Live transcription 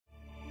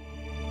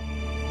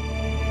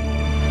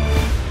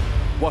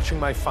Watching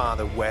my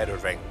father wear a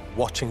ring,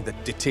 watching the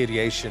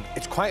deterioration,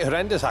 it's quite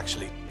horrendous,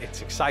 actually.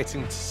 It's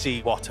exciting to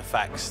see what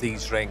effects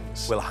these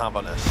rings will have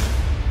on us.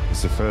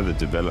 It's a further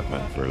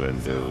development for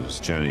Elendil's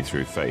journey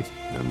through faith,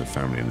 and the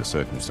family and the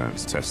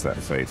circumstance test that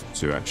faith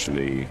to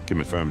actually give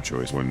him a firm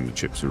choice when the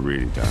chips are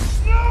really down.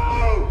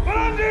 No!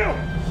 Elendil!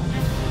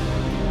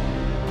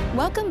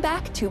 Welcome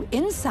back to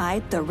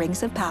Inside the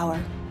Rings of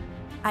Power.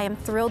 I am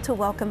thrilled to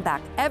welcome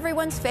back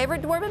everyone's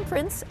favorite dwarven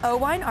prince,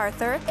 Owain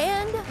Arthur,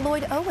 and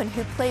Lloyd Owen,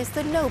 who plays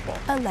the noble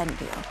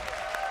Elendil.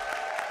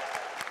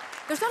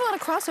 There's not a lot of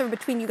crossover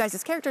between you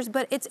guys' characters,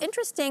 but it's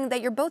interesting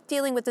that you're both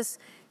dealing with this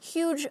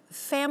huge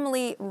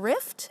family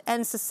rift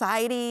and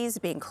societies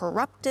being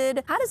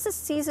corrupted. How does this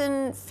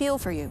season feel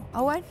for you,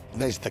 Owain?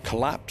 There's the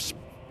collapse,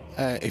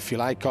 if you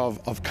like,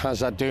 of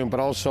Khazad-dûm, but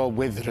also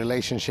with the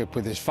relationship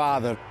with his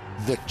father,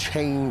 the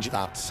change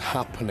that's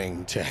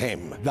happening to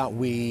him, that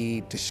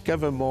we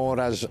discover more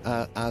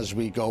as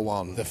we go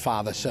on, the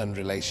father-son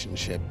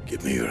relationship.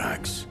 Give me your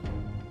axe,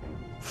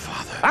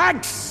 Father.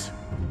 Axe!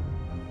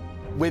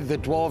 With the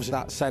dwarves,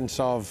 that sense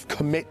of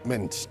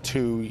commitment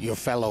to your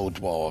fellow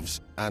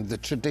dwarves and the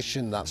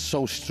tradition that's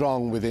so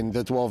strong within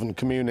the dwarven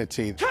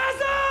community.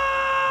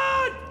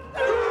 Khazad!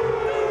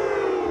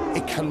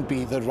 It can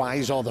be the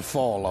rise or the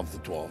fall of the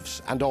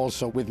dwarves, and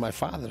also with my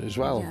father as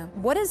well. Yeah.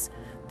 What is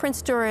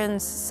Prince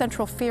Durin's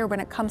central fear when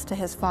it comes to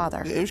his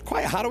father? It was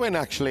quite harrowing,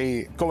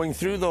 actually, going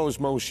through those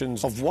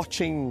motions of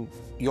watching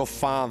your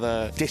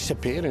father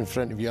disappear in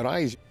front of your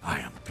eyes. I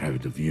am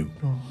proud of you.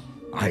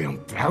 I am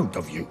proud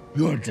of you.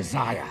 Your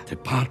desire to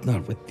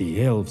partner with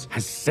the elves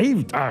has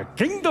saved our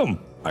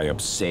kingdom. I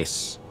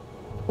obsess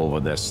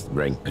over this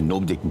ring, and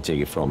nobody can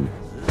take it from me.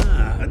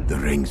 The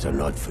rings are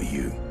not for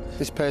you.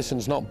 This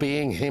person's not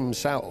being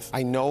himself.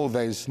 I know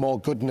there's more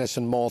goodness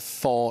and more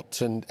thought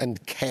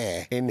and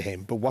care in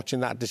him, but watching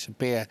that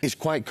disappear is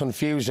quite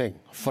confusing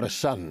for a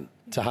son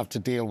to have to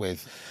deal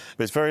with.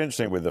 But it's very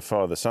interesting with the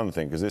father-son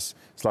thing, because it's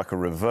like a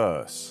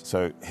reverse.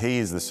 So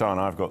he's the son,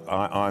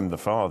 I'm the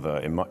father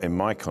in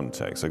my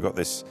context. I've got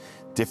this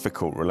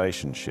difficult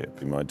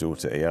relationship. My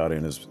daughter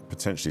Eärien is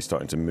potentially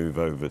starting to move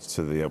over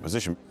to the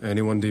opposition.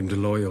 Anyone deemed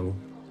loyal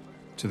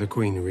to the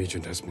Queen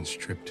Regent has been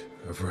stripped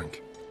of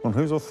rank. On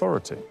whose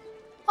authority?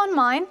 On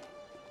mine.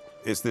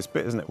 It's this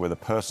bit, isn't it, where the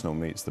personal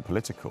meets the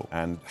political,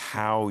 and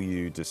how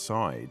you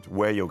decide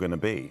where you're going to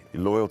be.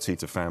 Loyalty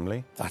to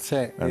family. That's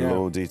it. And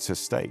loyalty to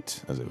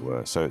state, as it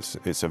were. So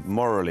it's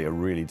morally a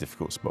really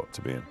difficult spot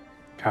to be in.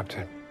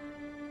 Captain.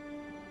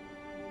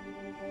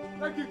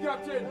 Thank you,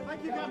 Captain.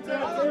 Thank you, Captain.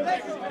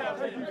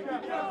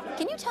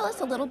 Can you tell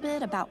us a little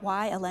bit about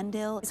why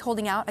Elendil is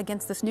holding out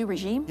against this new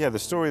regime? Yeah, the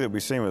story that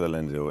we've seen with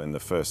Elendil in the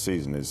first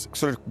season is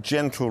sort of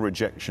gentle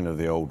rejection of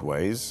the old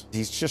ways.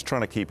 He's just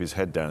trying to keep his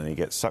head down, and he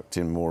gets sucked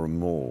in more and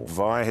more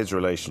via his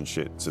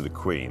relationship to the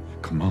Queen.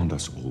 Command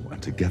us all,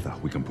 and together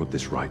we can put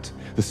this right.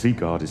 The Sea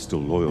Guard is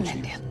still loyal to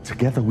you.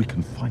 Together we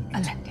can fight it.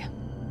 Elendil.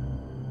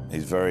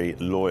 He's very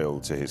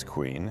loyal to his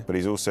Queen, but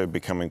he's also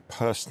becoming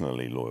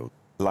personally loyal.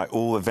 Like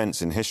all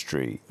events in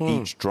history,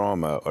 each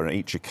drama or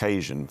each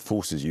occasion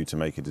forces you to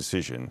make a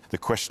decision. The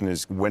question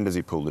is, when does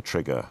he pull the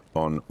trigger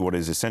on what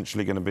is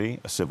essentially going to be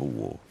a civil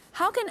war?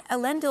 How can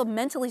Elendil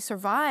mentally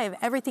survive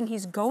everything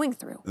he's going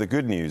through? The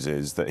good news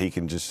is that he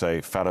can just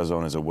say,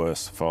 Pharazôn is a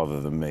worse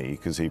father than me,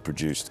 because he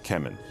produced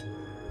Kemen.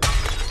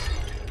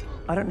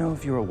 I don't know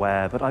if you're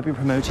aware, but I've been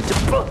promoted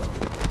to...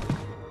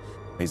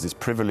 He's this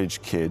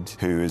privileged kid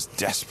who is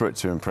desperate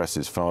to impress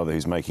his father,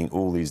 who's making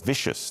all these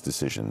vicious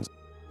decisions.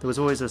 There was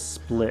always a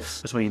split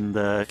between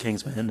the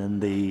Kingsmen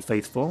and the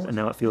faithful, and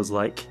now it feels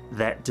like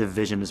that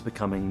division is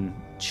becoming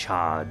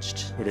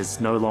charged. It is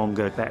no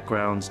longer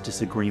background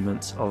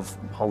disagreement of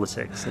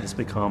politics. It has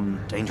become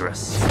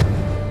dangerous.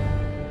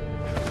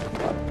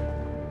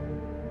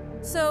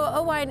 So,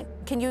 Owain,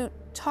 can you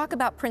talk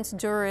about Prince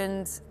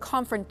Durin's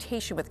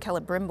confrontation with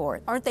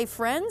Celebrimbor? Aren't they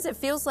friends? It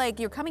feels like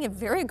you're coming in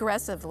very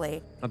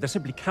aggressively. Now, there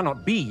simply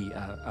cannot be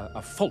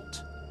a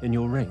fault in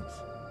your rings.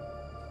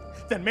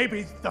 Then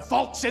maybe the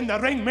fault's in the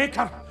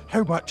ringmaker.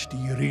 How much do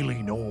you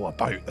really know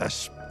about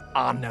this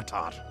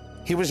Arnatar?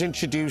 He was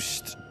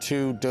introduced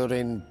to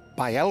Durin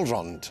by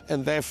Elrond,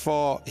 and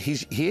therefore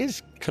he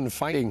is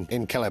confiding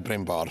in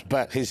Celebrimbor,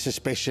 but his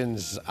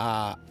suspicions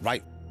are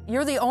right.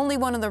 You're the only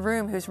one in the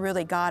room who's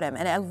really got him,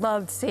 and I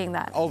loved seeing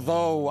that.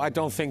 Although I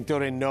don't think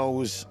Durin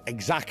knows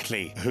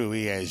exactly who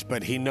he is,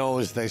 but he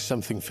knows there's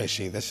something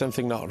fishy, there's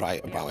something not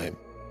right about him.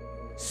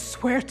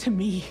 Swear to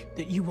me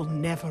that you will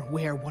never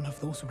wear one of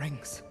those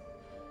rings.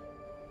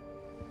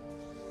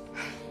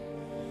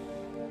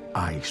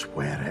 I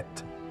swear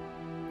it.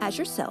 As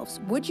yourselves,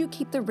 would you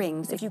keep the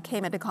rings if you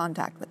came into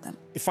contact with them?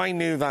 If I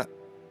knew that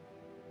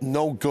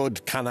no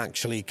good can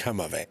actually come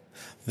of it,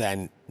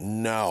 then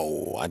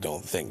no, I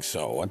don't think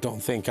so. I don't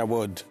think I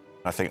would.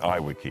 I think I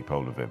would keep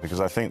hold of it, because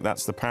I think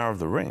that's the power of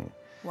the ring.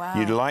 Wow.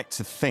 You'd like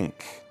to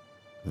think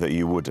that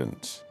you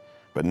wouldn't,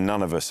 but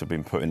none of us have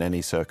been put in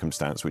any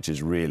circumstance which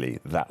is really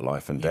that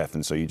life and death,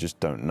 and so you just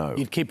don't know.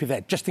 You'd keep it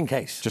there, just in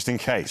case. Just in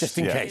case. Just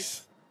in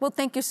case. Well,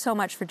 thank you so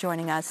much for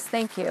joining us.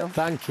 Thank you.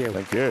 Thank you.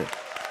 Thank you.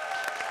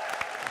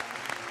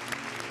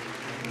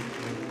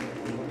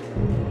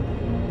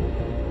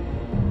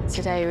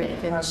 Today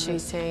we've been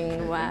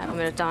shooting where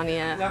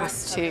Miradania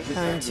has to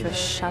go into a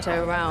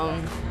shadow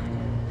realm.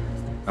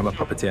 I'm a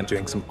puppeteer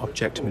doing some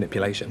object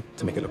manipulation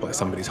to make it look like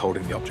somebody's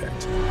holding the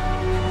object.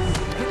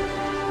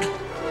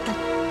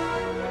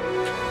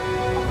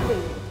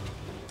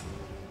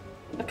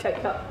 Okay,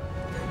 cut.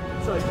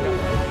 Sorry.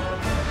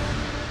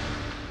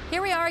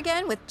 Here we are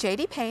again with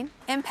J.D. Payne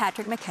and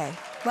Patrick McKay.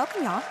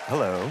 Welcome, y'all.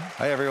 Hello.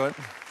 Hi, everyone.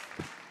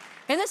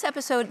 In this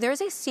episode, there's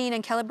a scene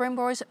in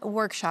Celebrimbor's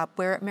workshop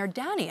where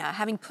Miradania,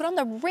 having put on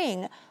the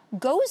ring,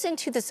 goes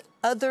into this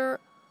other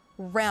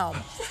realm.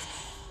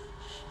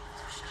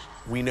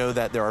 We know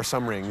that there are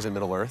some rings in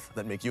Middle-earth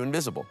that make you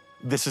invisible.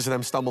 This is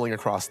them stumbling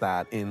across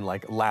that in,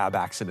 like, lab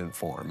accident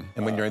form.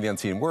 And when you're in the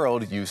unseen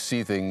world, you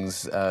see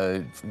things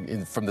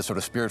from the sort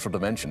of spiritual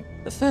dimension.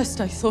 At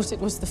first, I thought it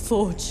was the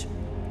forge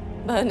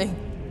burning,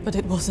 but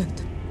it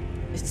wasn't.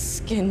 Its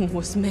skin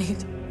was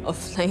made of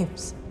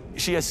flames.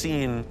 She has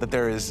seen that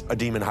there is a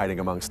demon hiding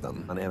amongst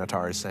them. And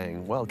Anatar is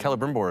saying, well,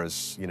 Celebrimbor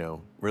is, you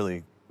know,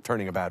 really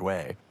turning a bad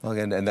way. Well,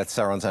 again, and that's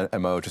Sauron's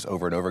MO just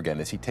over and over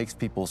again, is he takes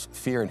people's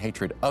fear and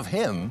hatred of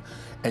him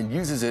and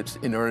uses it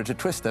in order to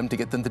twist them to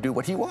get them to do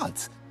what he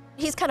wants.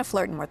 He's kind of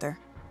flirting with her.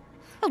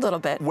 A little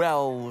bit.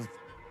 Well,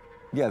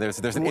 yeah, there's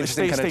an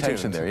interesting kind of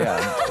tension there,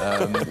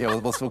 yeah. Yeah,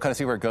 we'll kind of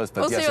see where it goes.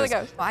 But we'll yes, see where it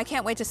goes. Well, I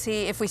can't wait to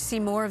see if we see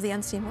more of the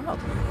unseen world.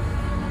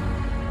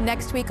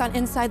 Next week on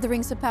Inside the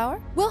Rings of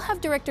Power, we'll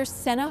have director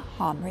Senna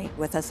Homri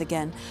with us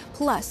again,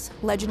 plus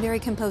legendary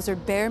composer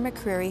Bear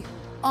McCreary.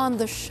 On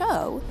the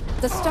show,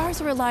 the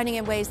stars are aligning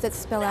in ways that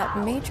spell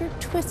out major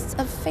twists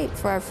of fate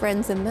for our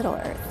friends in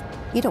Middle-earth.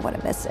 You don't want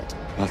to miss it.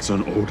 That's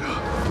an order.